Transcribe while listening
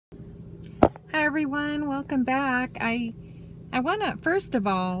everyone, welcome back. I want to, first of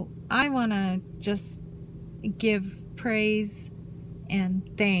all, I want to just give praise and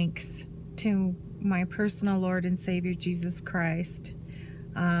thanks to my personal Lord and Savior Jesus Christ,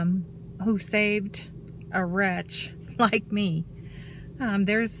 who saved a wretch like me.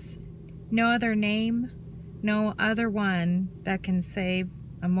 There's no other name, no other one that can save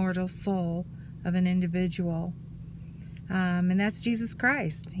a mortal soul of an individual, and that's Jesus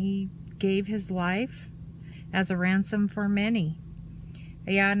Christ. He gave his life as a ransom for many.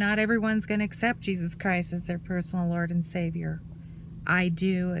 Yeah, not everyone's going to accept Jesus Christ as their personal Lord and Savior. I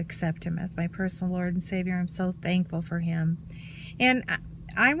do accept him as my personal Lord and Savior. I'm so thankful for him. And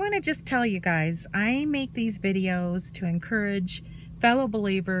I want to just tell you guys, I make these videos to encourage fellow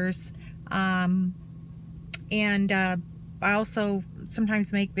believers, and I also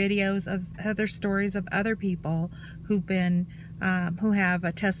sometimes make videos of other stories of other people who've been who have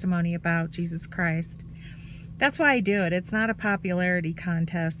a testimony about Jesus Christ. That's why I do it. It's not a popularity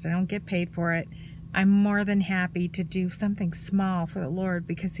contest. I don't get paid for it. I'm more than happy to do something small for the Lord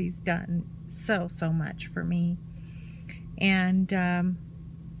because he's done so much for me. And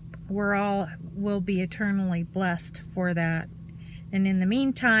we'll be eternally blessed for that. And in the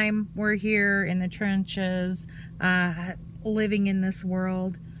meantime, we're here in the trenches, living in this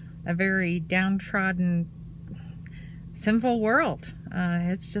world, a very downtrodden, sinful world.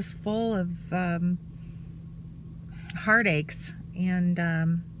 It's just full of heartaches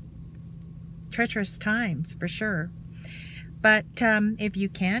and treacherous times, for sure. But if you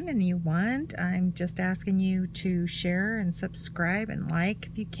can and you want, I'm just asking you to share and subscribe and like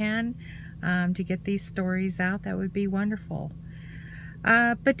if you can, to get these stories out. That would be wonderful.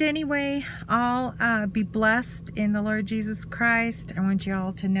 But anyway, I'll be blessed in the Lord Jesus Christ. I want you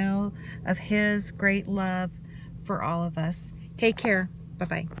all to know of his great love for all of us. Take care.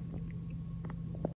 Bye-bye.